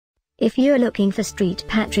If you're looking for St.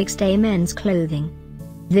 Patrick's Day men's clothing,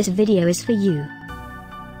 this video is for you.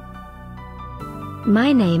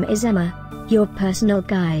 My name is Emma, your personal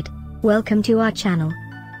guide. Welcome to our channel.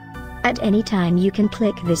 At any time you can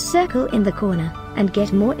click this circle in the corner, and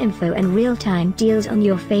get more info and real-time deals on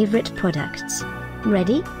your favorite products.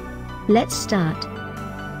 Ready? Let's start.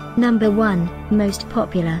 Number 1, Most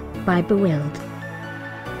Popular, by Bewild.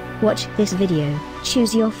 Watch this video,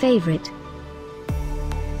 choose your favorite.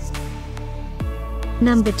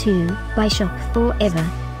 Number 2, by Shop Forever.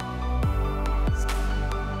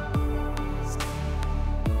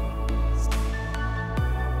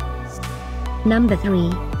 Number 3,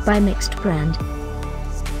 by Mixtbrand.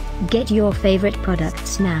 Get your favorite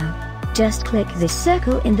products now. Just click this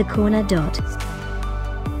circle in the corner dot.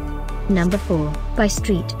 Number 4, by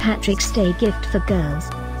St. Patrick's Day Gift for Girls.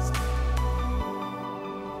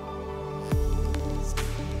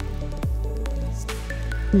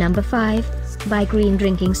 Number 5, by Green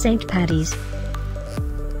Drinking St. Paddys.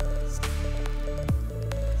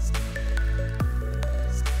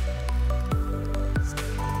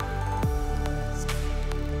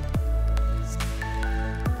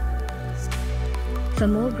 For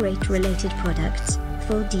more great related products,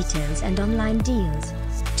 full details and online deals,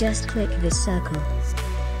 just click this circle.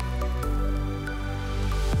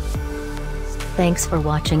 Thanks for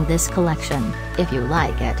watching this collection. If you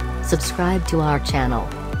like it, subscribe to our channel.